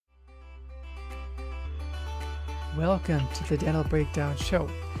Welcome to the Dental Breakdown Show.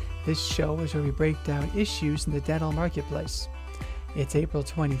 This show is where we break down issues in the dental marketplace. It's April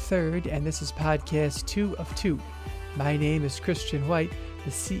 23rd, and this is podcast 2 of 2. My name is Christian White,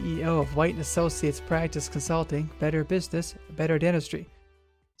 the CEO of White & Associates Practice Consulting, Better Business, Better Dentistry.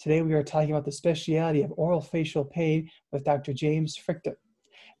 Today we are talking about the specialty of orofacial pain with Dr. James Fricton.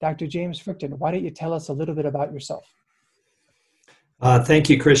 Dr. James Fricton, why don't you tell us a little bit about yourself? Thank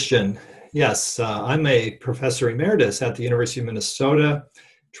you, Christian. Yes, I'm a professor emeritus at the University of Minnesota,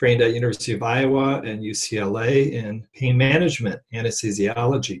 trained at University of Iowa and UCLA in pain management,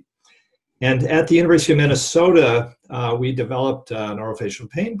 anesthesiology. And at the University of Minnesota, we developed an orofacial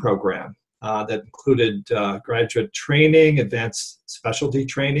pain program that included graduate training, advanced specialty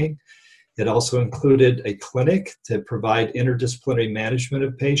training. It also included a clinic to provide interdisciplinary management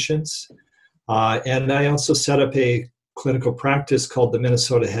of patients. And I also set up a clinical practice called the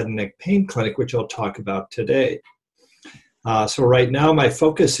Minnesota Head and Neck Pain Clinic, which I'll talk about today. So right now, my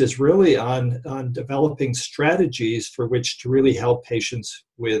focus is really on developing strategies for which to really help patients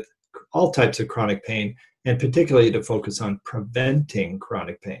with all types of chronic pain, and particularly to focus on preventing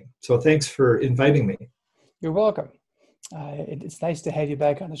chronic pain. So thanks for inviting me. You're welcome. It's nice to have you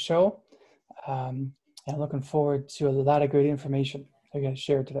back on the show. And I'm looking forward to a lot of great information you're going to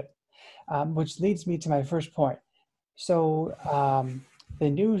share today, which leads me to my first point. So the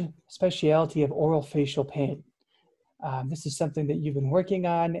new specialty of orofacial pain, this is something that you've been working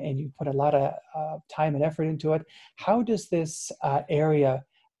on and you put a lot of time and effort into it. How does this area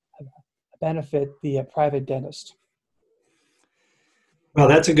benefit the private dentist? Well,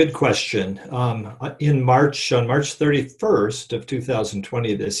 that's a good question. On March 31st of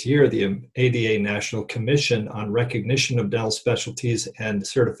 2020 this year, the ADA National Commission on Recognition of Dental Specialties and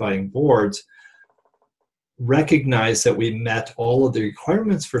Certifying Boards recognized that we met all of the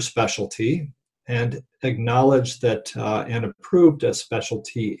requirements for specialty and acknowledged that and approved a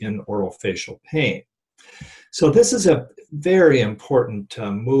specialty in orofacial pain. So this is a very important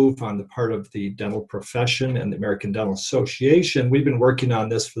move on the part of the dental profession and the American Dental Association. We've been working on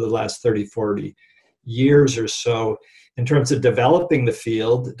this for the last 30, 40 years or so in terms of developing the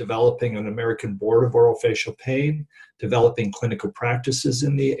field, developing an American Board of Orofacial Pain, developing clinical practices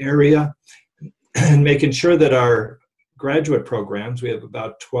in the area, and making sure that our graduate programs, we have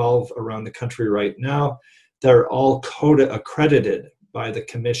about 12 around the country right now, they're all CODA accredited by the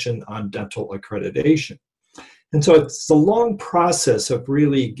Commission on Dental Accreditation. And so it's a long process of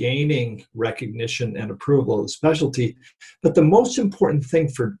really gaining recognition and approval of specialty. But the most important thing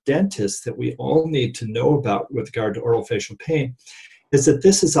for dentists that we all need to know about with regard to orofacial pain is that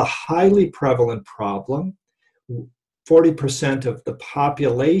this is a highly prevalent problem. 40% of the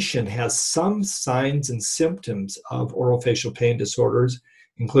population has some signs and symptoms of orofacial pain disorders,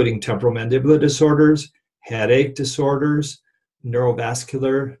 including temporomandibular disorders, headache disorders,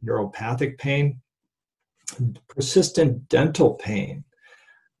 neurovascular, neuropathic pain, persistent dental pain,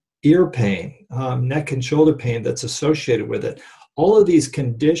 ear pain, neck and shoulder pain that's associated with it. All of these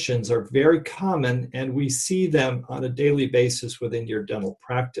conditions are very common, and we see them on a daily basis within your dental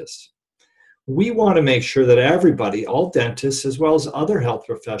practice. We want to make sure that everybody, all dentists, as well as other health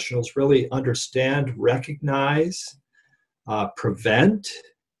professionals, really understand, recognize, prevent,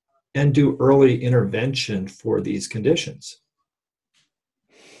 and do early intervention for these conditions.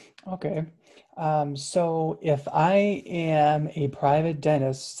 Okay. So if I am a private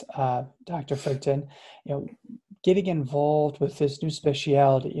dentist, Dr. Fricton, getting involved with this new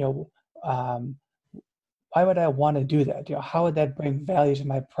specialty, why would I want to do that? How would that bring value to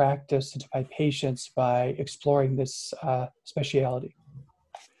my practice and to my patients by exploring this specialty?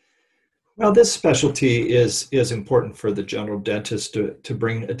 Well, this specialty is important for the general dentist to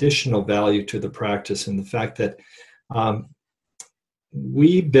bring additional value to the practice, and the fact that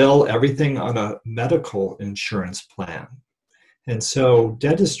we bill everything on a medical insurance plan. And so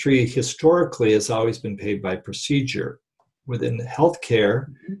dentistry historically has always been paid by procedure. Within healthcare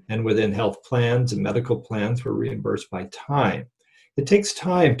and within health plans and medical plans, we're reimbursed by time. It takes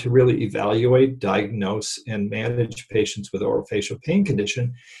time to really evaluate, diagnose, and manage patients with orofacial pain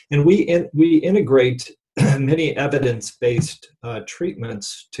condition. And we integrate many evidence-based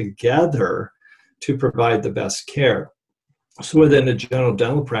treatments together to provide the best care. So within a general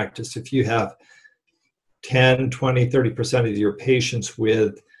dental practice, if you have 10, 20, 30% of your patients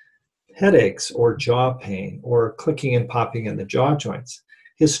with headaches or jaw pain or clicking and popping in the jaw joints,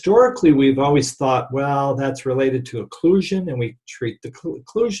 historically, we've always thought, well, that's related to occlusion, and we treat the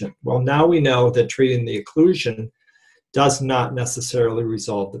occlusion. Well, now we know that treating the occlusion does not necessarily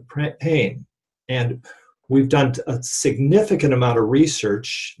resolve the pain. And we've done a significant amount of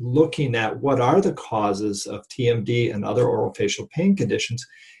research looking at what are the causes of TMD and other orofacial pain conditions,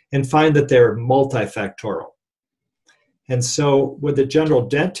 and find that they're multifactorial. And so with the general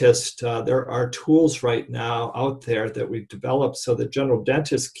dentist, there are tools right now out there that we've developed so that general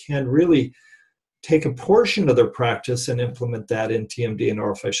dentists can really take a portion of their practice and implement that in TMD and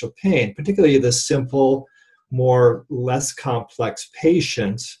orofacial pain, particularly the simple, less complex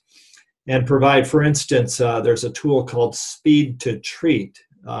patients, and provide, for instance, there's a tool called Speed to Treat.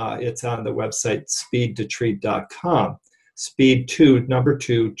 It's on the website speedtotreat.com. Speed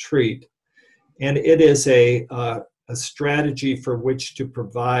 2 treat. And it is a strategy for which to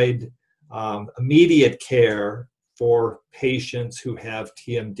provide immediate care for patients who have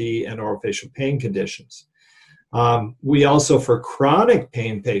TMD and orofacial pain conditions. We also, for chronic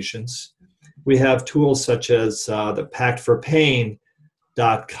pain patients, we have tools such as the PactForPain.com,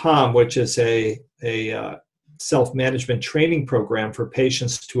 which is a self-management training program for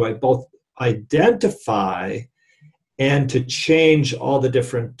patients to both identify and to change all the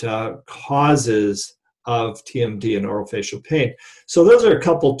different causes of TMD and orofacial pain. So those are a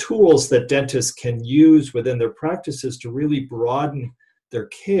couple tools that dentists can use within their practices to really broaden their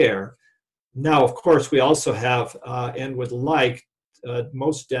care. Now, of course, we also have and would like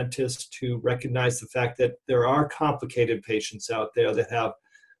most dentists to recognize the fact that there are complicated patients out there that have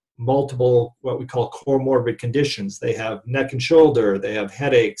multiple what we call comorbid conditions. They have neck and shoulder, they have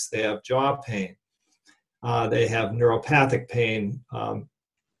headaches, they have jaw pain, they have neuropathic pain.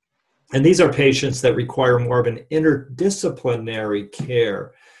 And these are patients that require more of an interdisciplinary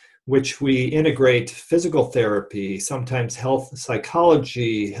care, which we integrate physical therapy, sometimes health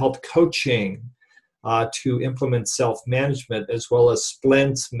psychology, health coaching, to implement self-management, as well as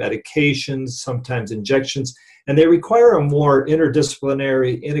splints, medications, sometimes injections. And they require a more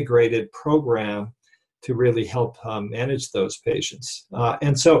interdisciplinary, integrated program to really help manage those patients.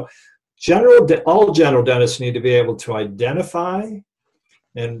 And so all general dentists need to be able to identify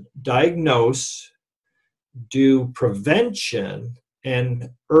and diagnose, do prevention and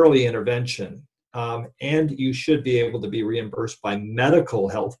early intervention. And you should be able to be reimbursed by medical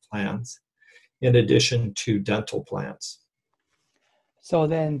health plans in addition to dental plans. So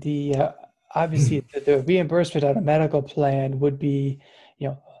then obviously the reimbursement on a medical plan would be,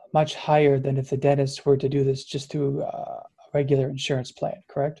 much higher than if the dentist were to do this just through a regular insurance plan,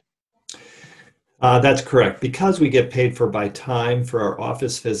 correct? That's correct. Because we get paid by time for our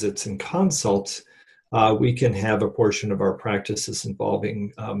office visits and consults, we can have a portion of our practices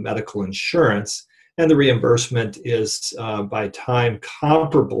involving medical insurance, and the reimbursement is by time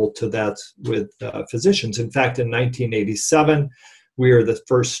comparable to that with physicians. In fact, in 1987, we are the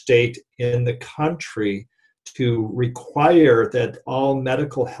first state in the country to require that all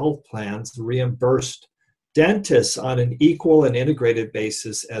medical health plans reimbursed dentists on an equal and integrated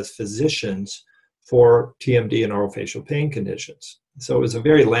basis as physicians for TMD and orofacial pain conditions. So it was a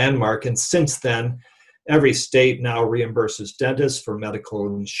very landmark, and since then, every state now reimburses dentists for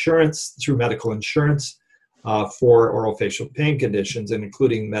medical insurance for orofacial pain conditions, and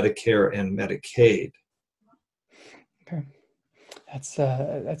including Medicare and Medicaid. Okay,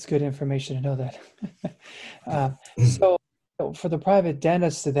 that's good information to know that. So for the private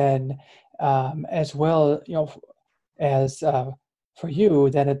dentist, then, as well, as for you,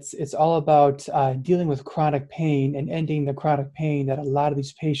 then it's all about dealing with chronic pain and ending the chronic pain that a lot of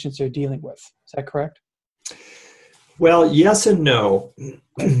these patients are dealing with. Is that correct? Well, yes and no.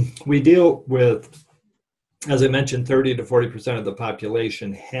 We deal with, as I mentioned, 30 to 40% of the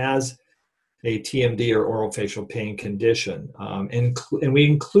population has a TMD or orofacial pain condition. And we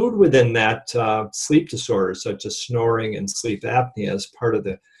include within that sleep disorders such as snoring and sleep apnea as part of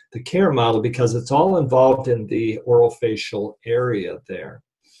the care model, because it's all involved in the orofacial area there.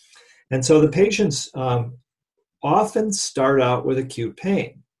 And so the patients often start out with acute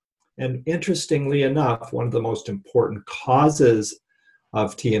pain. And interestingly enough, one of the most important causes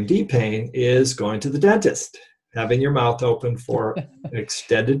of TMD pain is going to the dentist, having your mouth open for an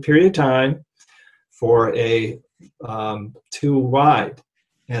extended period of time for too wide.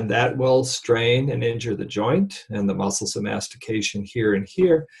 And that will strain and injure the joint and the muscles of mastication here and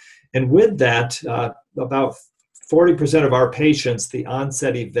here. And with that, about 40% of our patients, the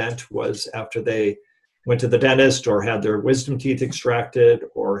onset event was after they went to the dentist or had their wisdom teeth extracted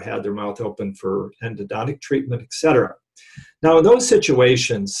or had their mouth open for endodontic treatment, etc. Now, in those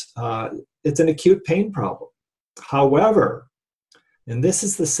situations, it's an acute pain problem. However, and this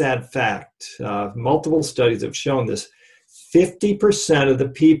is the sad fact, multiple studies have shown this, 50% of the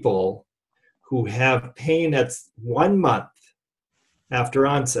people who have pain that's 1 month after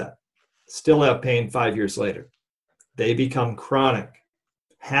onset still have pain 5 years later. They become chronic.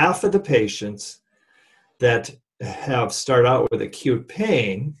 Half of the patients that have started out with acute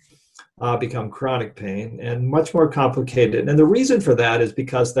pain become chronic pain, and much more complicated. And the reason for that is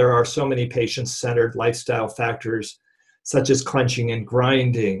because there are so many patient-centered lifestyle factors such as clenching and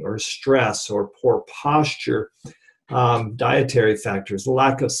grinding, or stress, or poor posture, dietary factors,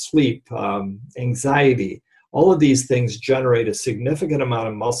 lack of sleep, anxiety. All of these things generate a significant amount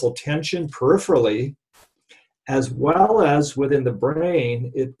of muscle tension peripherally, as well as within the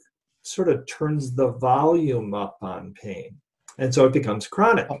brain. It sort of turns the volume up on pain, and so it becomes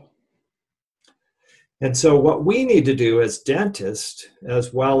chronic. And so what we need to do as dentists,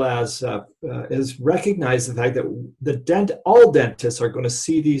 as well as is recognize the fact that all dentists are going to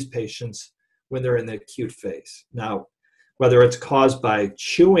see these patients when they're in the acute phase. Now, whether it's caused by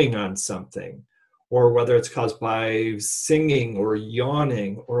chewing on something, or whether it's caused by singing or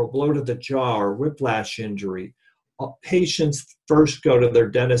yawning, or a blow to the jaw, or whiplash injury, patients first go to their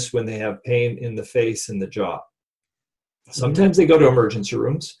dentist when they have pain in the face and the jaw. Sometimes they go to emergency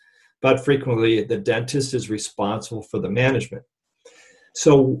rooms, but frequently the dentist is responsible for the management.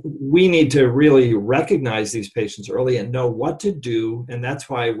 So we need to really recognize these patients early and know what to do, and that's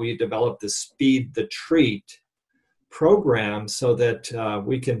why we developed the Speed the Treat program, so that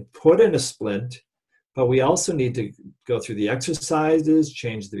we can put in a splint, but we also need to go through the exercises,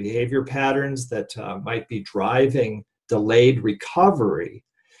 change the behavior patterns that might be driving delayed recovery,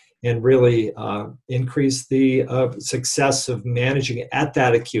 and really increase the success of managing it at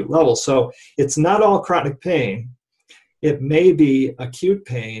that acute level. So it's not all chronic pain. It may be acute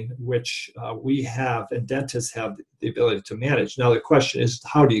pain, which we have, and dentists have the ability to manage. Now the question is,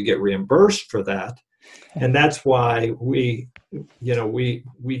 how do you get reimbursed for that? And that's why we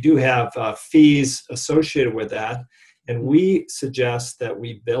do have fees associated with that. And we suggest that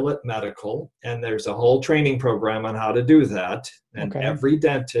we bill it medical, and there's a whole training program on how to do that. And every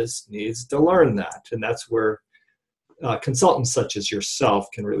dentist needs to learn that. And that's where consultants such as yourself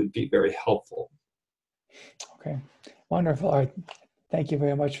can really be very helpful. Okay, wonderful. All right. Thank you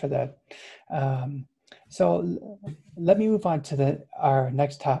very much for that. So let me move on to our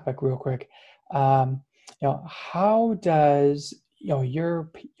next topic real quick. How does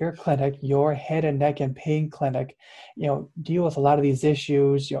your clinic, your head and neck and pain clinic, deal with a lot of these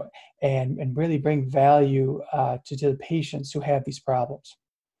issues, and really bring value to the patients who have these problems?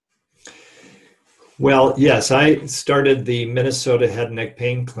 Well, yes, I started the Minnesota Head and Neck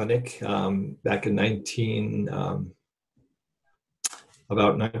Pain Clinic back in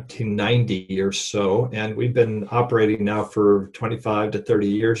about 1990 or so, and we've been operating now for 25 to 30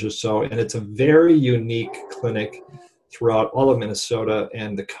 years or so, and it's a very unique clinic throughout all of Minnesota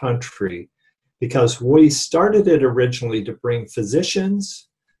and the country, because we started it originally to bring physicians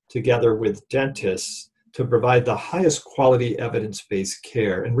together with dentists to provide the highest quality evidence-based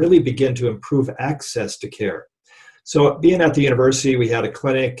care and really begin to improve access to care. So being at the university, we had a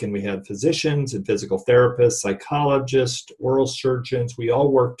clinic, and we had physicians and physical therapists, psychologists, oral surgeons. We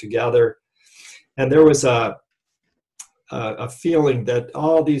all worked together. And there was a feeling that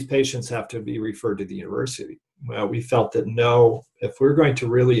all these patients have to be referred to the university. Well, we felt that no, if we're going to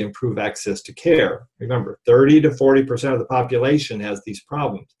really improve access to care, remember, 30 to 40% of the population has these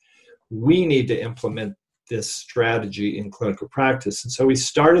problems. We need to implement this strategy in clinical practice. And so we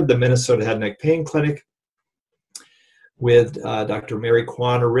started the Minnesota Head and Neck Pain Clinic with Dr. Mary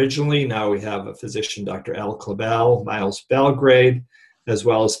Kwan originally. Now we have a physician, Dr. Al Clabell, Miles Belgrade, as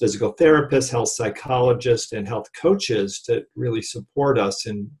well as physical therapists, health psychologists, and health coaches to really support us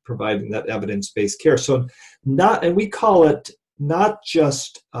in providing that evidence-based care. So and we call it not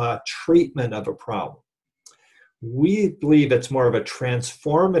just treatment of a problem. We believe it's more of a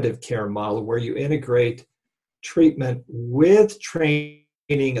transformative care model where you integrate treatment with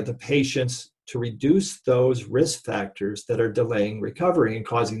training of the patients to reduce those risk factors that are delaying recovery and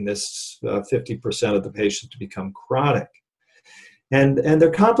causing this 50% of the patients to become chronic. And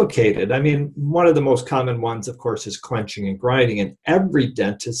they're complicated. I mean, one of the most common ones, of course, is clenching and grinding. And every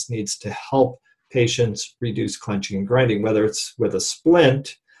dentist needs to help patients reduce clenching and grinding, whether it's with a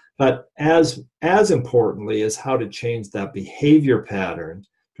splint, but as importantly is how to change that behavior pattern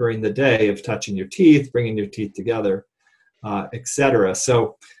during the day of touching your teeth, bringing your teeth together, etc.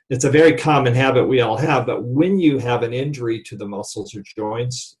 So it's a very common habit we all have, but when you have an injury to the muscles or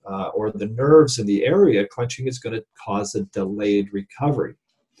joints or the nerves in the area, clenching is going to cause a delayed recovery.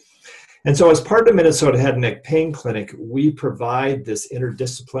 And so as part of Minnesota Head and Neck Pain Clinic, we provide this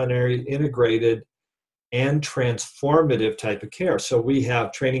interdisciplinary, integrated, and transformative type of care. So we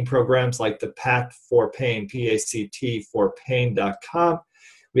have training programs like the PACT for Pain, PACT for Pain.com,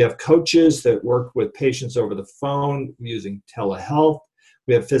 We have coaches that work with patients over the phone using telehealth.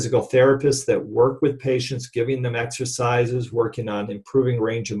 We have physical therapists that work with patients, giving them exercises, working on improving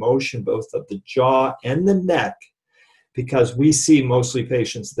range of motion, both of the jaw and the neck, because we see mostly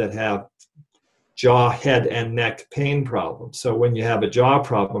patients that have jaw, head, and neck pain problems. So when you have a jaw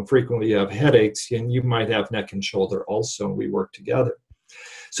problem, frequently you have headaches, and you might have neck and shoulder also, and we work together.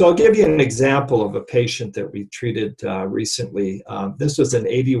 So I'll give you an example of a patient that we treated recently. This was an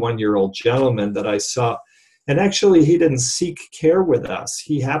 81-year-old gentleman that I saw, and actually he didn't seek care with us.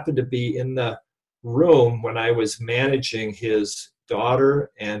 He happened to be in the room when I was managing his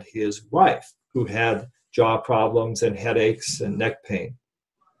daughter and his wife, who had jaw problems and headaches and neck pain.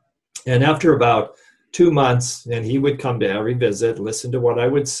 And after about 2 months, and he would come to every visit, listen to what I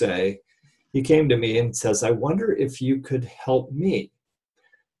would say, he came to me and says, I wonder if you could help me.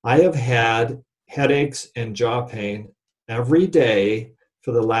 I have had headaches and jaw pain every day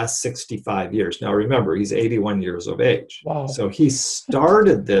for the last 65 years. Now remember, he's 81 years of age. Wow. So he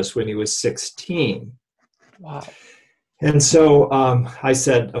started this when he was 16. Wow. And so I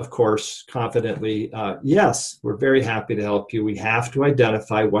said, of course, confidently, yes, we're very happy to help you. We have to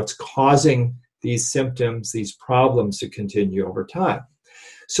identify what's causing these symptoms, these problems to continue over time.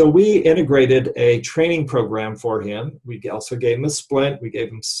 So we integrated a training program for him. We also gave him a splint. We gave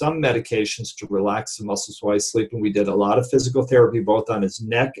him some medications to relax the muscles while he's sleeping. We did a lot of physical therapy, both on his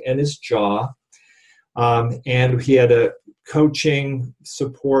neck and his jaw. And he had a coaching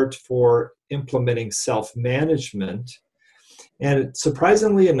support for implementing self-management. And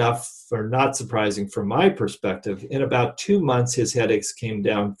surprisingly enough, or not surprising from my perspective, in about 2 months, his headaches came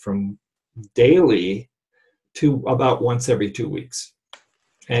down from daily to about once every 2 weeks.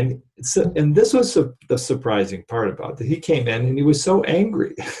 And this was the surprising part about it. He came in and he was so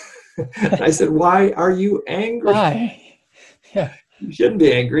angry. I said, why are you angry? Why? Yeah. You shouldn't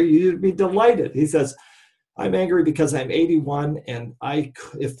be angry. You should be delighted. He says, I'm angry because I'm 81, and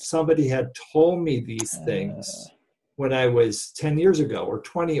if somebody had told me these things when I was 10 years ago or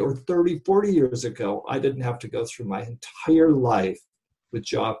 20 or 30, 40 years ago, I didn't have to go through my entire life with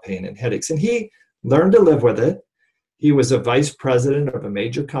jaw pain and headaches. And he learned to live with it. He was a vice president of a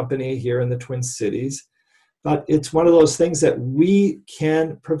major company here in the Twin Cities. But it's one of those things that we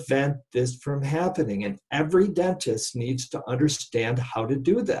can prevent this from happening. And every dentist needs to understand how to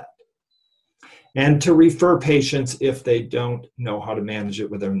do that, and to refer patients if they don't know how to manage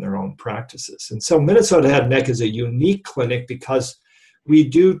it within their own practices. And so Minnesota Head and Neck is a unique clinic because we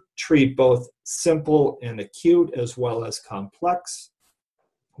do treat both simple and acute as well as complex.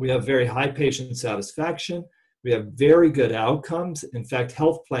 We have very high patient satisfaction. We have very good outcomes. In fact,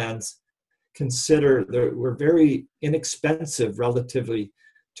 health plans consider that we're very inexpensive relatively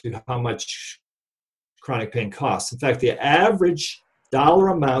to how much chronic pain costs. In fact, the average dollar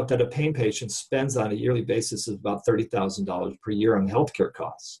amount that a pain patient spends on a yearly basis is about $30,000 per year on healthcare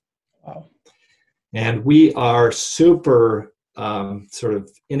costs. Wow. And we are super sort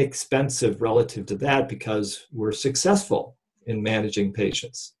of inexpensive relative to that because we're successful in managing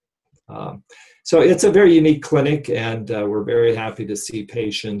patients. So it's a very unique clinic, and we're very happy to see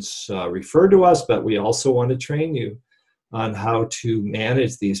patients refer to us, but we also want to train you on how to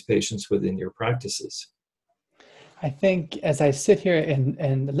manage these patients within your practices. I think as I sit here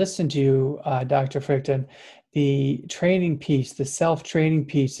and listen to you, Dr. Fricton, the training piece, the self-training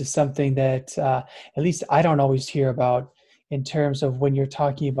piece is something that at least I don't always hear about in terms of when you're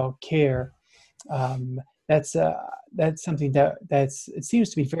talking about care. That's something it seems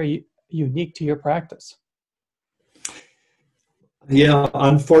to be very unique to your practice. Yeah,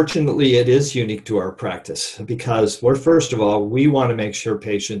 unfortunately, it is unique to our practice because first of all, we want to make sure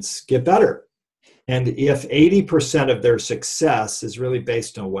patients get better. And if 80% of their success is really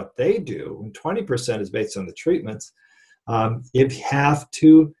based on what they do, and 20% is based on the treatments, you have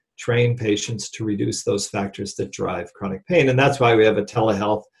to train patients to reduce those factors that drive chronic pain. And that's why we have a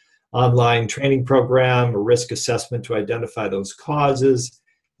telehealth online training program, a risk assessment to identify those causes.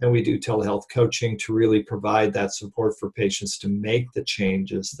 And we do telehealth coaching to really provide that support for patients to make the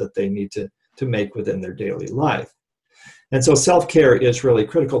changes that they need to make within their daily life. And so self-care is really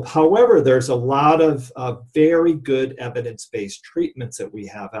critical. However, there's a lot of very good evidence-based treatments that we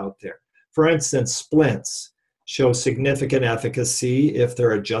have out there. For instance, splints show significant efficacy if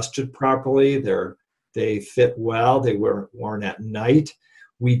they're adjusted properly, they fit well, they were worn at night.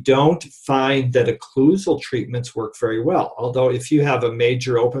 We don't find that occlusal treatments work very well. Although if you have a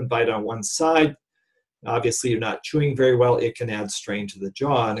major open bite on one side, obviously you're not chewing very well, it can add strain to the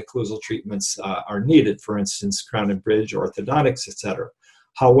jaw, and occlusal treatments are needed, for instance, crown and bridge, orthodontics, etc.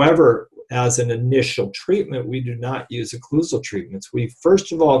 However, as an initial treatment, we do not use occlusal treatments. We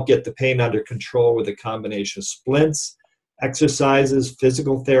first of all get the pain under control with a combination of splints, exercises,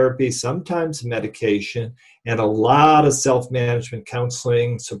 physical therapy, sometimes medication, and a lot of self-management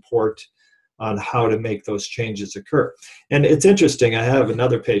counseling support on how to make those changes occur. And it's interesting, I have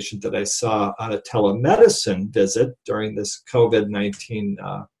another patient that I saw on a telemedicine visit during this COVID-19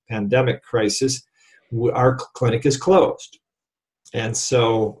 pandemic crisis. Our clinic is closed. And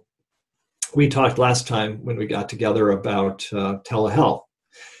so we talked last time when we got together about telehealth.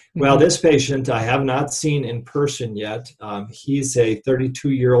 Well, this patient I have not seen in person yet. He's a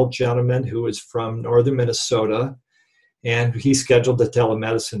 32-year-old gentleman who is from northern Minnesota, and he scheduled a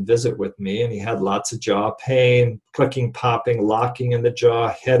telemedicine visit with me, and he had lots of jaw pain, clicking, popping, locking in the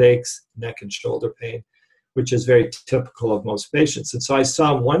jaw, headaches, neck and shoulder pain, which is very typical of most patients. And so I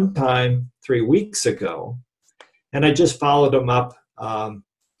saw him one time 3 weeks ago, and I just followed him up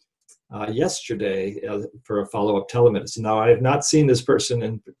yesterday for a follow-up telemedicine. Now, I have not seen this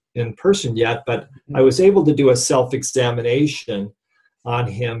person in person yet, but I was able to do a self-examination on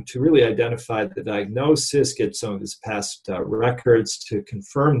him to really identify the diagnosis, get some of his past records to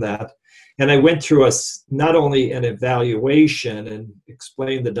confirm that. And I went through not only an evaluation and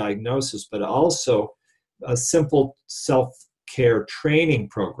explained the diagnosis, but also a simple self-care training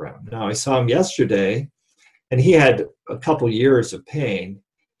program. Now, I saw him yesterday, and he had a couple years of pain.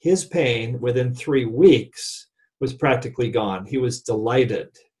 His pain within 3 weeks was practically gone. He was delighted.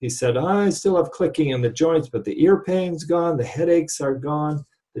 He said, I still have clicking in the joints, but the ear pain's gone, the headaches are gone,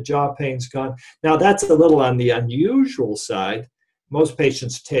 the jaw pain's gone. Now, that's a little on the unusual side. Most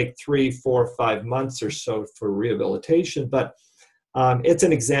patients take 3, 4, 5 months or so for rehabilitation, but it's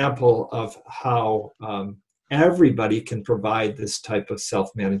an example of how everybody can provide this type of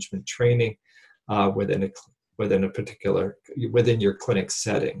self-management training within your clinic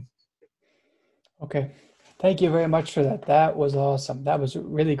setting. Okay. Thank you very much for that. That was awesome. That was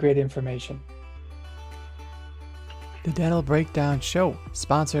really great information. The Dental Breakdown Show,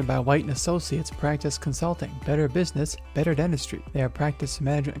 sponsored by White & Associates Practice Consulting, Better Business, Better Dentistry. They are a practice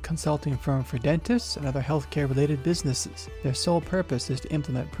management consulting firm for dentists and other healthcare-related businesses. Their sole purpose is to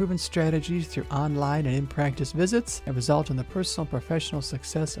implement proven strategies through online and in-practice visits and result in the personal and professional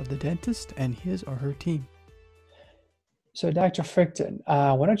success of the dentist and his or her team. So, Dr. Fricton,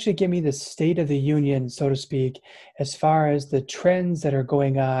 why don't you give me the state of the union, so to speak, as far as the trends that are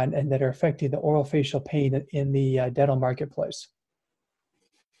going on and that are affecting the orofacial pain in the dental marketplace?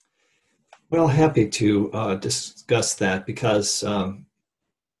 Well, happy to discuss that because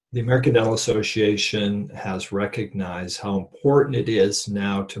the American Dental Association has recognized how important it is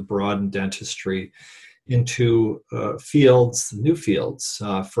now to broaden dentistry into new fields.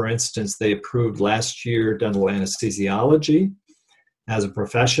 For instance, they approved last year dental anesthesiology as a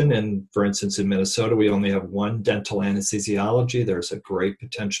profession. And for instance, in Minnesota, we only have one dental anesthesiology. There's a great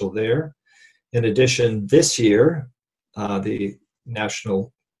potential there. In addition, this year, the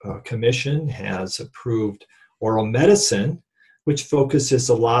National Commission has approved oral medicine, which focuses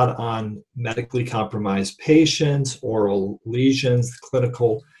a lot on medically compromised patients, oral lesions,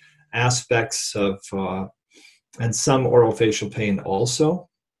 clinical aspects of, and some orofacial pain also.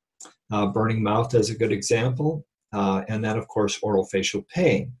 Burning mouth is a good example. And then, of course, orofacial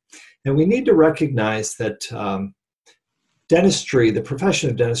pain. And we need to recognize that dentistry, the profession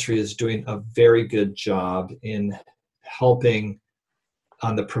of dentistry, is doing a very good job in helping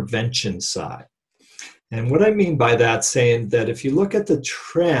on the prevention side. And what I mean by that, saying that if you look at the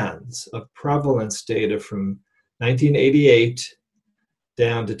trends of prevalence data from 1988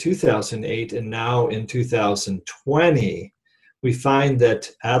 down to 2008 and now in 2020, we find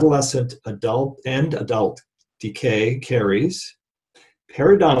that adolescent, adult decay, caries,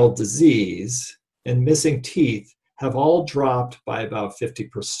 periodontal disease, and missing teeth have all dropped by about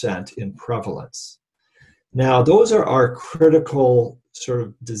 50% in prevalence. Now, those are our critical sort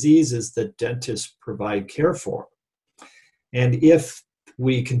of diseases that dentists provide care for. And if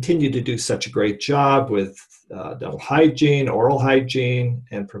we continue to do such a great job with dental hygiene, oral hygiene,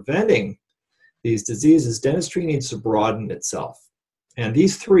 and preventing these diseases, dentistry needs to broaden itself. And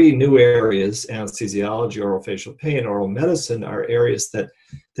these three new areas, anesthesiology, orofacial pain, oral medicine, are areas that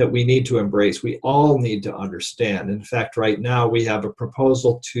we need to embrace. We all need to understand. In fact, right now we have a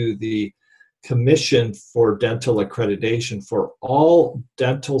proposal to the Commission for Dental Accreditation for all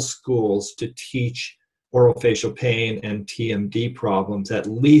dental schools to teach orofacial pain and TMD problems, at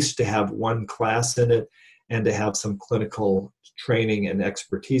least to have one class in it and to have some clinical training and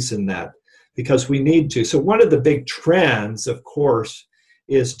expertise in that, because we need to. So one of the big trends, of course,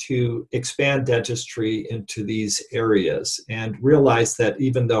 is to expand dentistry into these areas and realize that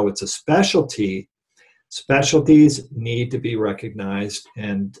even though it's a specialty, specialties need to be recognized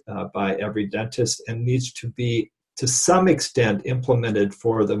and by every dentist, and needs to be to some extent implemented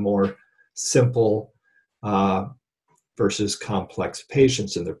for the more simple versus complex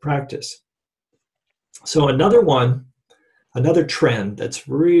patients in their practice. So another trend that's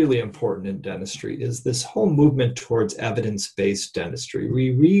really important in dentistry is this whole movement towards evidence-based dentistry.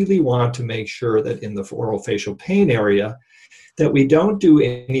 We really want to make sure that in the orofacial pain area that we don't do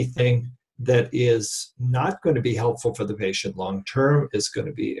anything that is not going to be helpful for the patient long term, is going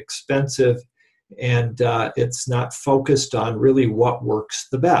to be expensive, and it's not focused on really what works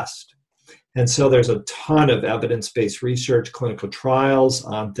the best. And so there's a ton of evidence-based research, clinical trials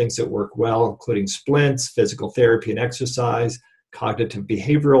on things that work well, including splints, physical therapy and exercise, cognitive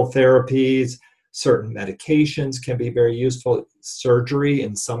behavioral therapies, certain medications can be very useful, surgery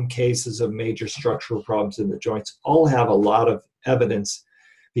in some cases of major structural problems in the joints, all have a lot of evidence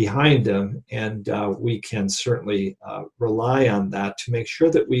behind them, and we can certainly rely on that to make sure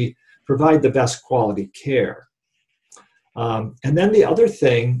that we provide the best quality care. And then the other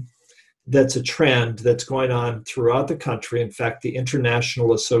thing that's a trend that's going on throughout the country, in fact, the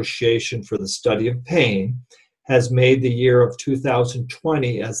International Association for the Study of Pain has made the year of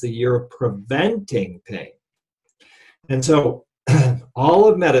 2020 as the year of preventing pain. And so all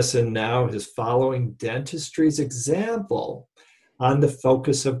of medicine now is following dentistry's example on the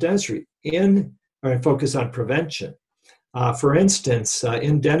focus of dentistry, focus on prevention. For instance,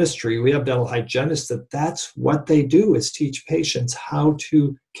 in dentistry, we have dental hygienists that's what they do, is teach patients how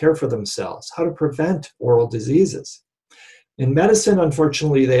to care for themselves, how to prevent oral diseases. In medicine,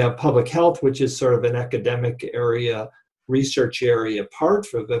 unfortunately, they have public health, which is sort of an academic area, research area part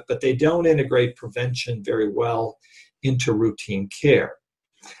of it, but they don't integrate prevention very well into routine care.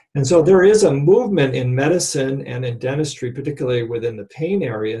 And so there is a movement in medicine and in dentistry, particularly within the pain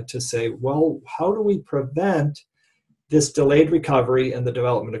area, to say, well, how do we prevent this delayed recovery and the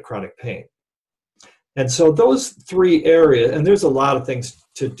development of chronic pain? And so those three areas, and there's a lot of things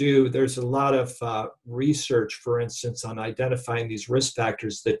to do. There's a lot of research, for instance, on identifying these risk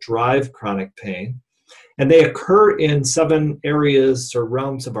factors that drive chronic pain. And they occur in 7 areas or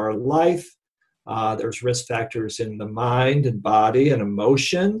realms of our life. There's risk factors in the mind and body and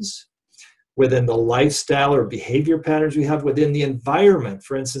emotions, within the lifestyle or behavior patterns we have, within the environment.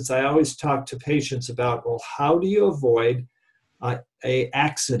 For instance, I always talk to patients about, well, how do you avoid an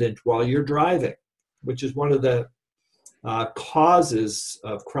accident while you're driving, which is one of the causes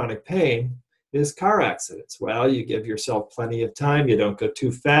of chronic pain, is car accidents. Well, you give yourself plenty of time. You don't go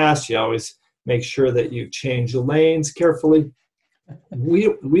too fast. You always make sure that you change the lanes carefully.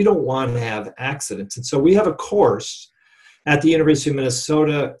 We don't want to have accidents. And so we have a course at the University of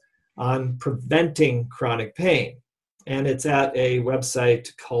Minnesota on preventing chronic pain. And it's at a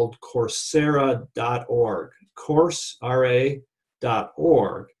website called Coursera.org, Coursera.org.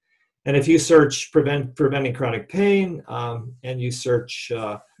 And if you search preventing chronic pain and you search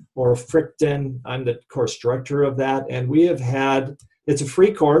Fricton, I'm the course director of that. And we have had, it's a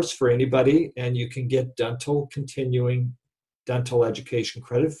free course for anybody, and you can get continuing dental education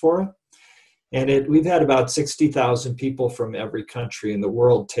credit for it. And we've had about 60,000 people from every country in the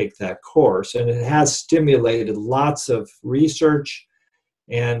world take that course. And it has stimulated lots of research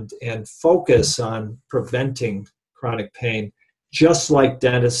and focus on preventing chronic pain, just like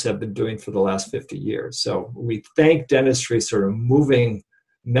dentists have been doing for the last 50 years. So we thank dentistry sort of moving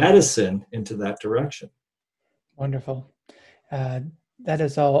medicine into that direction. Wonderful. That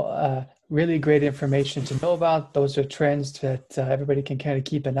is all really great information to know about. Those are trends that everybody can kind of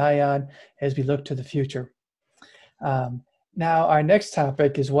keep an eye on as we look to the future. Now, our next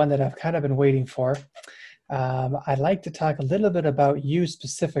topic is one that I've kind of been waiting for. I'd like to talk a little bit about you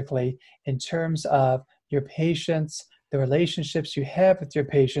specifically in terms of your patients, the relationships you have with your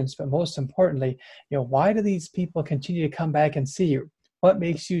patients, but most importantly, why do these people continue to come back and see you? What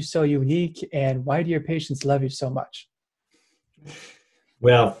makes you so unique, and why do your patients love you so much?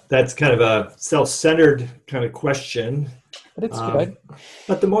 Well, that's kind of a self-centered kind of question. But it's good.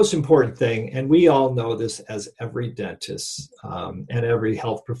 But the most important thing, and we all know this as every dentist and every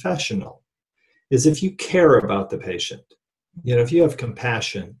health professional, is if you care about the patient, if you have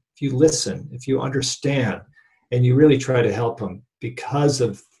compassion, if you listen, if you understand, and you really try to help them because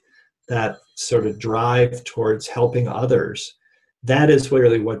of that sort of drive towards helping others, that is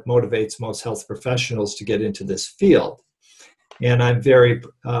really what motivates most health professionals to get into this field. And I'm very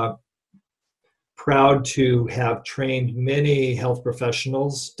proud to have trained many health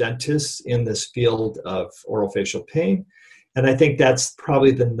professionals, dentists, in this field of orofacial pain. And I think that's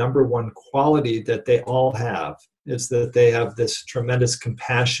probably the number one quality that they all have, is that they have this tremendous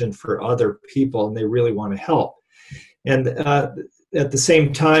compassion for other people and they really want to help. And at the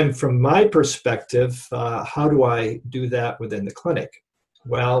same time, from my perspective, how do I do that within the clinic?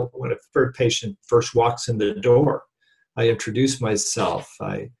 Well, when a patient first walks in the door, I introduce myself,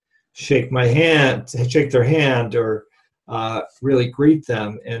 I shake their hand, or really greet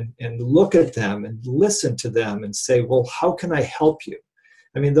them and look at them and listen to them and say, well, how can I help you?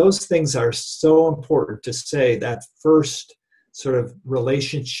 I mean, those things are so important to say, that first sort of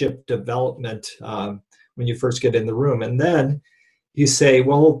relationship development when you first get in the room. And then you say,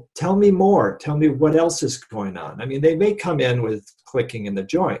 well, tell me more. Tell me what else is going on. I mean, they may come in with clicking in the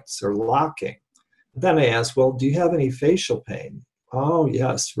joints or locking. Then I ask, well, do you have any facial pain? Oh,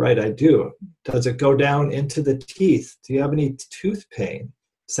 yes, right, I do. Does it go down into the teeth? Do you have any tooth pain?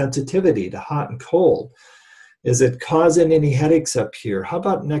 Sensitivity to hot and cold? Is it causing any headaches up here? How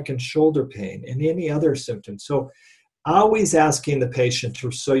about neck and shoulder pain and any other symptoms? So always asking the patient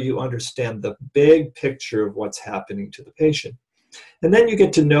so you understand the big picture of what's happening to the patient. And then you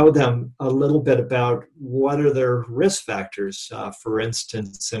get to know them a little bit about what are their risk factors, for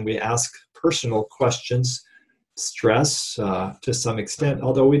instance, and we ask personal questions, stress to some extent,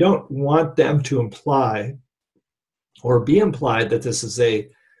 although we don't want them to imply or be implied that this is a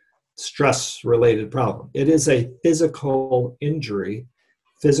stress-related problem. It is a physical injury,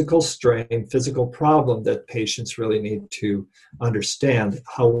 physical strain, physical problem that patients really need to understand.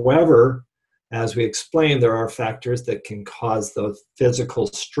 However, as we explained, there are factors that can cause the physical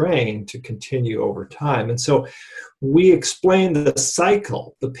strain to continue over time. And so we explain the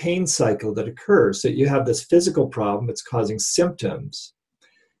cycle, the pain cycle that occurs, that you have this physical problem, it's causing symptoms,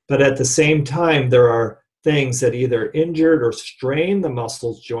 but at the same time, there are things that either injured or strain the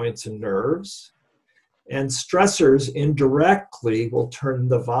muscles, joints, and nerves. And stressors indirectly will turn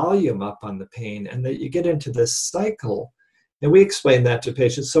the volume up on the pain, and that you get into this cycle. And we explain that to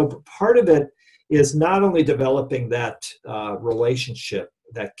patients. So part of it is not only developing that relationship,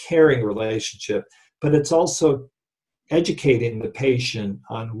 that caring relationship, but it's also educating the patient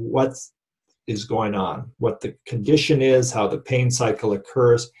on what is going on, what the condition is, how the pain cycle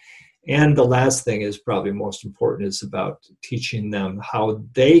occurs. And the last thing is probably most important, is about teaching them how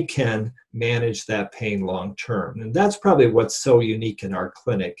they can manage that pain long term. And that's probably what's so unique in our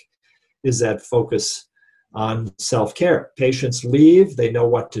clinic, is that focus on self-care. Patients leave, they know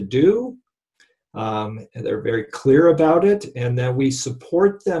what to do, and they're very clear about it, and then we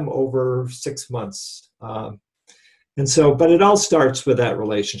support them over 6 months. And so, but it all starts with that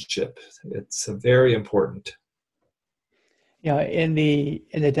relationship. It's very important. You know, in the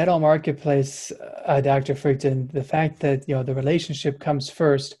dental marketplace, Dr. Fricton, the fact that the relationship comes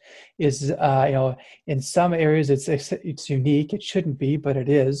first is in some areas it's unique. It shouldn't be, but it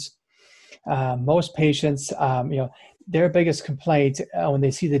is. Most patients, their biggest complaint when they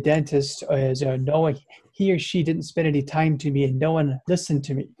see the dentist is knowing he or she didn't spend any time to me and no one listened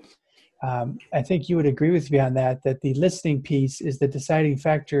to me. I think you would agree with me on that the listening piece is the deciding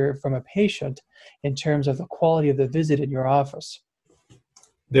factor from a patient in terms of the quality of the visit in your office.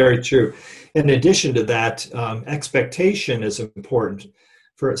 Very true. In addition to that, expectation is important.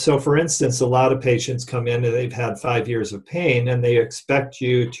 For instance, a lot of patients come in and they've had 5 years of pain, and they expect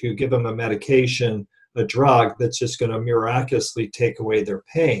you to give them a medication, a drug that's just going to miraculously take away their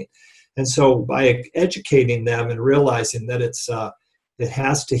pain. And so by educating them and realizing that it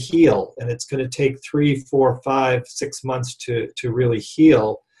has to heal, and it's going to take 3, 4, 5, 6 months to really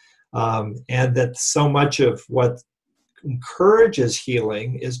heal, and that so much of what encourages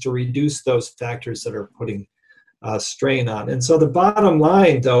healing is to reduce those factors that are putting strain on. And so the bottom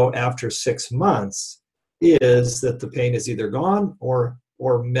line, though, after 6 months is that the pain is either gone or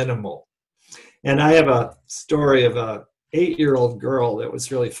minimal. And I have a story of a 8-year-old girl that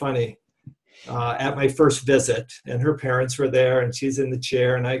was really funny. At my first visit, and her parents were there, and she's in the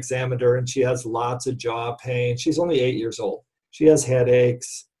chair, and I examined her, and she has lots of jaw pain. She's only 8 years old. She has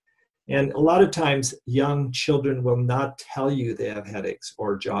headaches. And a lot of times, young children will not tell you they have headaches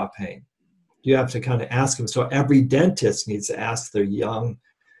or jaw pain. You have to kind of ask them. So every dentist needs to ask their young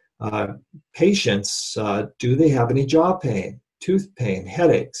patients, do they have any jaw pain, tooth pain,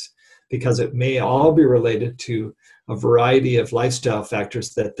 headaches? Because it may all be related to a variety of lifestyle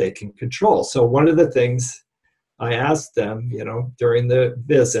factors that they can control. So one of the things I asked them, during the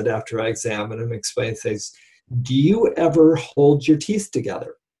visit after I examined them, explain things, do you ever hold your teeth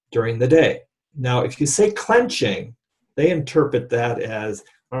together during the day? Now, if you say clenching, they interpret that as,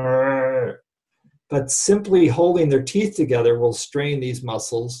 but simply holding their teeth together will strain these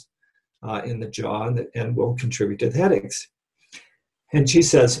muscles in the jaw and will contribute to the headaches. And she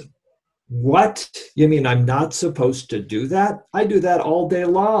says, "What? You mean I'm not supposed to do that? I do that all day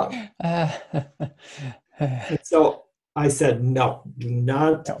long." And so I said, "No, do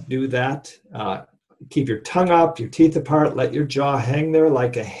not No. do that. Keep your tongue up, your teeth apart, let your jaw hang there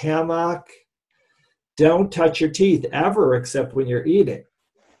like a hammock. Don't touch your teeth ever except when you're eating."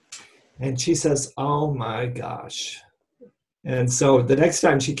 And she says, "Oh my gosh." And so the next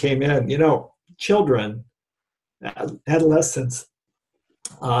time she came in, children, adolescents,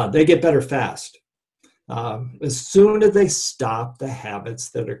 they get better fast. As soon as they stop the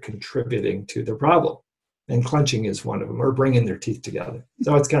habits that are contributing to the problem. And clenching is one of them, or bringing their teeth together.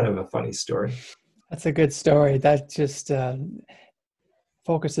 So it's kind of a funny story. That's a good story. That just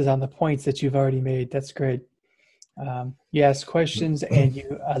focuses on the points that you've already made. That's great. You asked questions and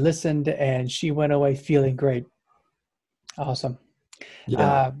you listened, and she went away feeling great. Awesome.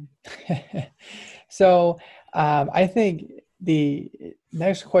 Yeah. So I think the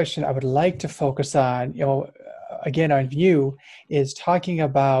next question I would like to focus on, again on you, is talking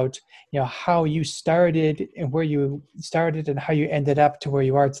about how you started and where you started and how you ended up to where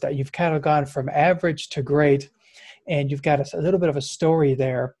you are today. You've kind of gone from average to great, and you've got a little bit of a story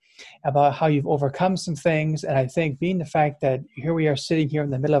there about how you've overcome some things. And I think being the fact that here we are sitting here in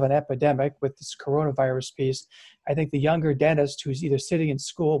the middle of an epidemic with this coronavirus piece, I think the younger dentist who's either sitting in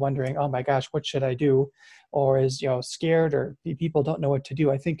school wondering, oh my gosh, what should I do? Or is, scared, or people don't know what to do,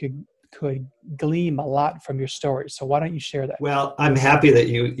 I think could glean a lot from your story. So why don't you share that? Well, I'm happy that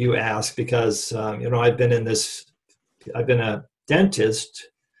you asked, because, I've been a dentist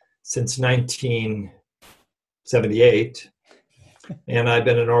since 1978. And I've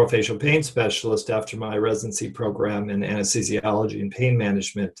been an orofacial pain specialist after my residency program in anesthesiology and pain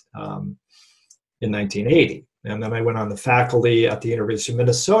management in 1980. And then I went on the faculty at the University of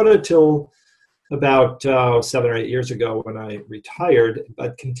Minnesota till about 7 or 8 years ago when I retired,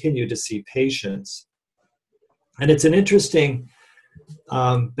 but continued to see patients. And it's an interesting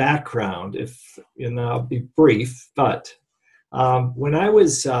background, I'll be brief, but when I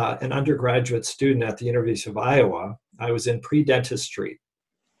was an undergraduate student at the University of Iowa, I was in pre-dentistry,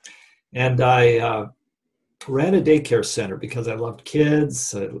 and I ran a daycare center because I loved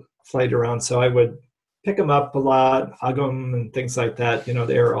kids. I played around, so I would pick them up a lot, hug them, and things like that. They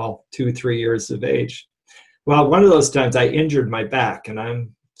were all 2-3 years of age. Well, one of those times I injured my back, and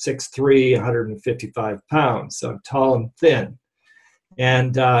I'm 6'3", 155 pounds, so I'm tall and thin,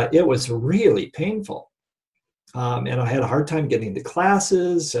 and it was really painful. And I had a hard time getting to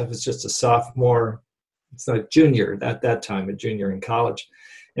classes. I was just a sophomore. It's not junior at that time, a junior in college.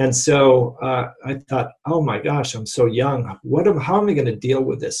 And so I thought, oh my gosh, I'm so young. How am I going to deal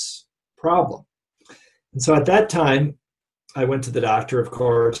with this problem? And so at that time, I went to the doctor, of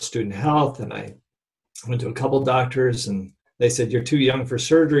course, student health, and I went to a couple doctors, and they said, you're too young for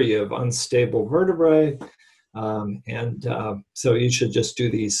surgery. You have unstable vertebrae. So you should just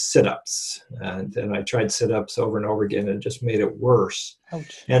do these sit-ups. And I tried sit-ups over and over again, and it just made it worse.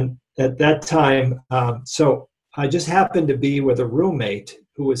 Ouch. And at that time, so I just happened to be with a roommate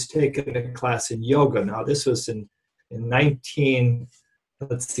who was taking a class in yoga. Now, this was in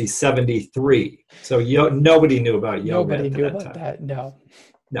 1973. So nobody knew about yoga. Nobody knew about that, no.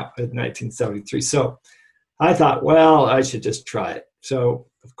 No, in 1973. So I thought, well, I should just try it. So,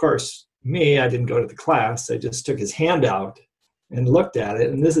 of course, I didn't go to the class. I just took his handout and looked at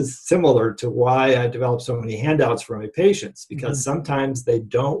it. And this is similar to why I developed so many handouts for my patients, because sometimes they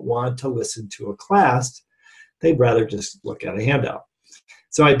don't want to listen to a class. They'd rather just look at a handout.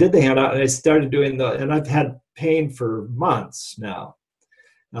 So I did the handout, and I started doing and I've had pain for months now.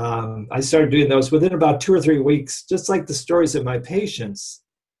 I started doing those within about 2 or 3 weeks, just like the stories of my patients.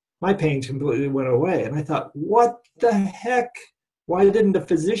 My pain completely went away. And I thought, what the heck? Why didn't the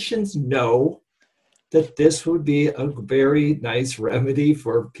physicians know that this would be a very nice remedy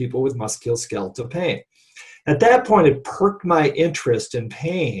for people with musculoskeletal pain? At that point, it perked my interest in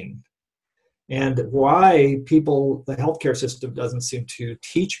pain and why the healthcare system doesn't seem to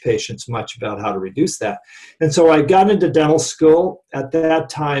teach patients much about how to reduce that. And so I got into dental school. At that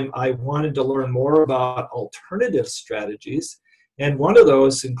time, I wanted to learn more about alternative strategies. And one of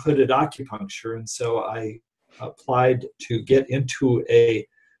those included acupuncture. And so I applied to get into a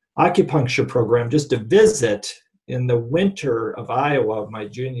acupuncture program just to visit in the winter of Iowa of my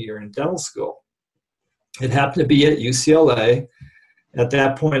junior year in dental school. It happened to be at UCLA. At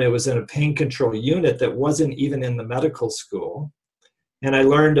that point, it was in a pain control unit that wasn't even in the medical school. And I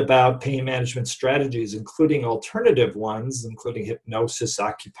learned about pain management strategies, including alternative ones, including hypnosis,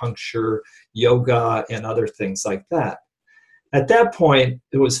 acupuncture, yoga, and other things like that. At that point,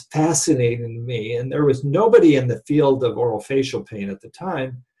 it was fascinating to me, and there was nobody in the field of orofacial pain at the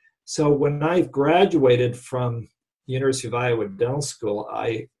time. So when I graduated from the University of Iowa Dental School,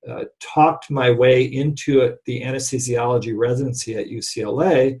 I talked my way into the anesthesiology residency at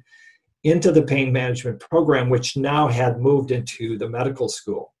UCLA, into the pain management program, which now had moved into the medical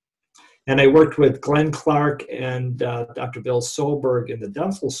school. And I worked with Glenn Clark and Dr. Bill Solberg in the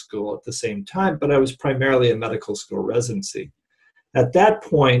dental school at the same time, but I was primarily a medical school residency. At that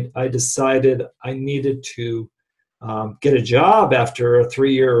point, I decided I needed to get a job after a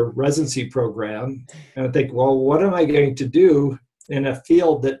 3-year residency program. And I think, well, what am I going to do in a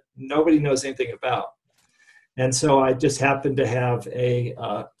field that nobody knows anything about? And so I just happened to have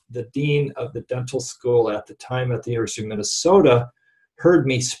the dean of the dental school at the time at the University of Minnesota heard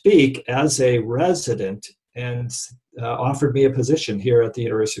me speak as a resident and offered me a position here at the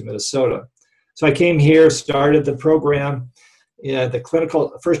University of Minnesota. So I came here, started the program, the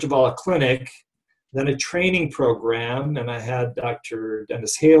clinical, first of all, a clinic, then a training program, and I had Dr.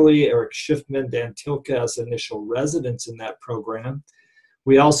 Dennis Haley, Eric Schiffman, Dan Tilke as initial residents in that program.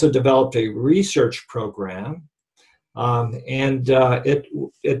 We also developed a research program, and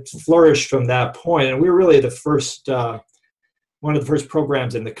it flourished from that point. And we were really the first, one of the first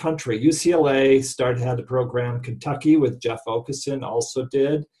programs in the country. UCLA had a program. Kentucky with Jeff Okeson also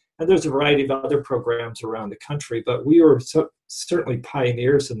did. And there's a variety of other programs around the country, but we were certainly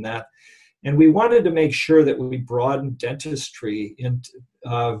pioneers in that. And we wanted to make sure that we broadened dentistry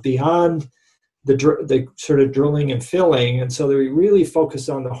beyond the sort of drilling and filling. And so that we really focused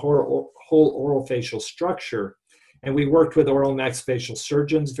on the whole orofacial structure. And we worked with oral maxillofacial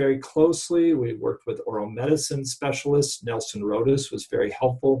surgeons very closely. We worked with oral medicine specialists. Nelson Rodas was very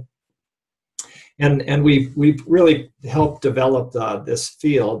helpful. And we really helped develop this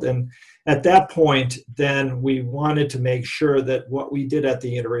field. And at that point, then we wanted to make sure that what we did at the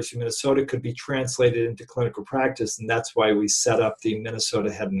University of Minnesota could be translated into clinical practice. And that's why we set up the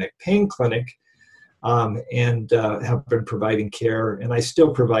Minnesota Head and Neck Pain Clinic and have been providing care. And I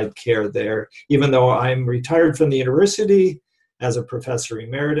still provide care there. Even though I'm retired from the university as a professor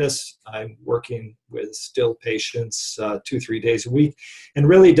emeritus, I'm working with still patients 2-3 days a week and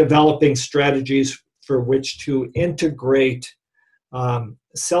really developing strategies for which to integrate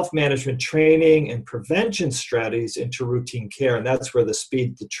self-management training and prevention strategies into routine care. And that's where the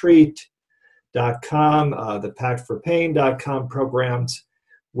speedtotreat.com, the pactforpain.com programs,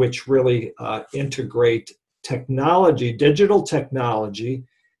 which really integrate technology, digital technology,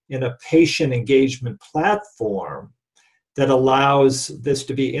 in a patient engagement platform that allows this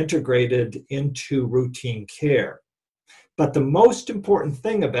to be integrated into routine care. But the most important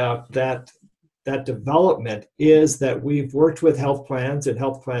thing about that development is that we've worked with health plans, and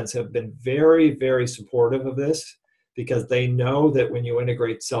health plans have been very, very supportive of this because they know that when you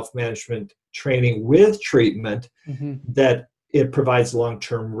integrate self-management training with treatment, that it provides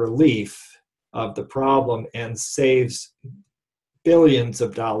long-term relief of the problem and saves billions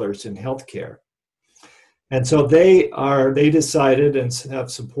of dollars in healthcare. And so they decided and have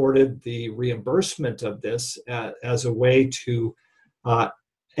supported the reimbursement of this as a way to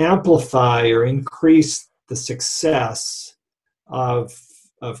amplify or increase the success of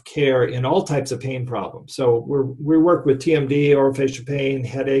care in all types of pain problems. So we work with TMD, orofacial pain,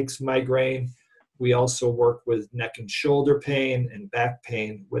 headaches, migraine. We also work with neck and shoulder pain and back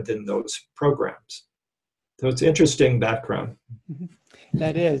pain within those programs. So it's interesting background.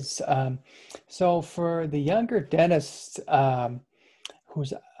 That is. So for the younger dentist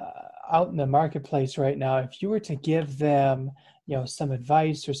who's out in the marketplace right now, if you were to give them, some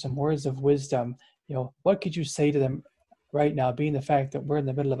advice or some words of wisdom, what could you say to them right now, being the fact that we're in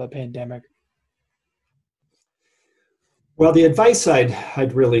the middle of a pandemic? Well, the advice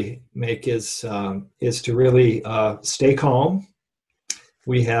I'd really make is to really stay calm.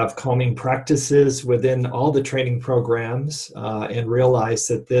 We have calming practices within all the training programs and realize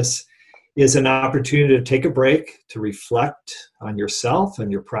that this is an opportunity to take a break, to reflect on yourself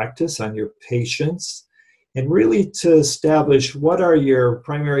and your practice, on your patients, and really to establish what are your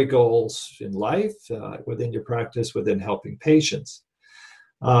primary goals in life, within your practice, within helping patients,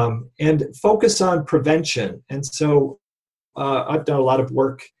 and focus on prevention. And so I've done a lot of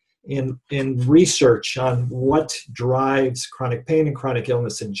work in research on what drives chronic pain and chronic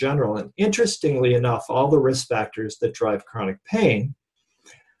illness in general. And interestingly enough, all the risk factors that drive chronic pain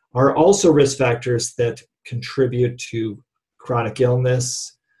are also risk factors that contribute to chronic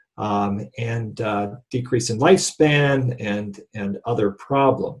illness and decrease in lifespan and other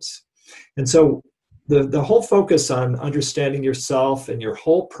problems. And so the whole focus on understanding yourself and your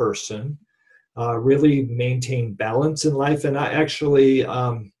whole person really maintain balance in life. And I actually,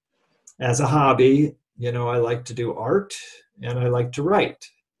 as a hobby, I like to do art and I like to write.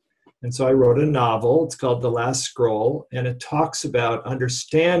 And so I wrote a novel. It's called The Last Scroll, and it talks about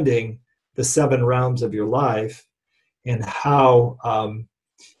understanding the 7 realms of your life and how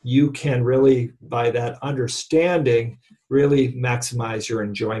you can really, by that understanding, really maximize your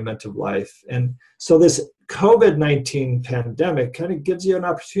enjoyment of life. And so this COVID-19 pandemic kind of gives you an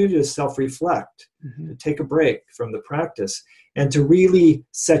opportunity to self-reflect, to take a break from the practice, and to really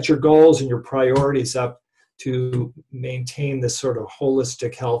set your goals and your priorities up to maintain this sort of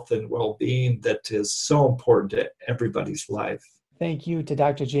holistic health and well-being that is so important to everybody's life. Thank you to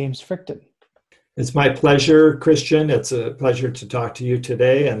Dr. James Fricton. It's my pleasure, Christian. It's a pleasure to talk to you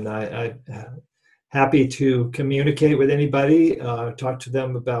today, and I'm happy to communicate with anybody, talk to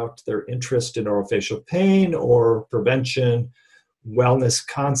them about their interest in orofacial pain or prevention, wellness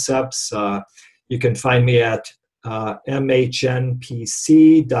concepts. You can find me at mhnpc.com,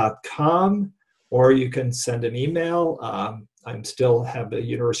 or you can send an email. I still have a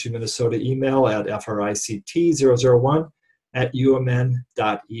University of Minnesota email at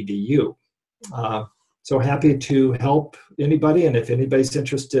frict001@umn.edu. So happy to help anybody, and if anybody's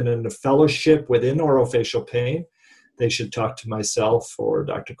interested in a fellowship within orofacial pain, they should talk to myself or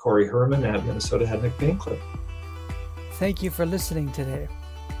Dr. Corey Herman at Minnesota Head and Neck Pain Clinic. Thank you for listening today.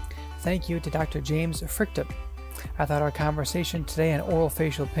 Thank you to Dr. James Fricton. I thought our conversation today on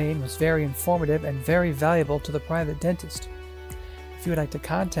orofacial pain was very informative and very valuable to the private dentist. If you would like to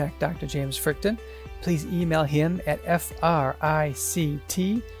contact Dr. James Fricton, please email him at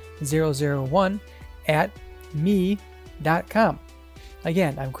frict001@me.com.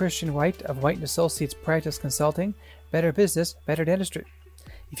 Again, I'm Christian White of White & Associates Practice Consulting, Better Business, Better Dentistry.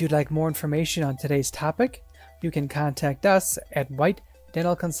 If you'd like more information on today's topic, you can contact us at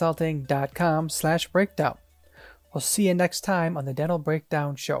whitedentalconsulting.com/breakdown. We'll see you next time on the Dental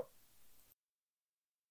Breakdown Show.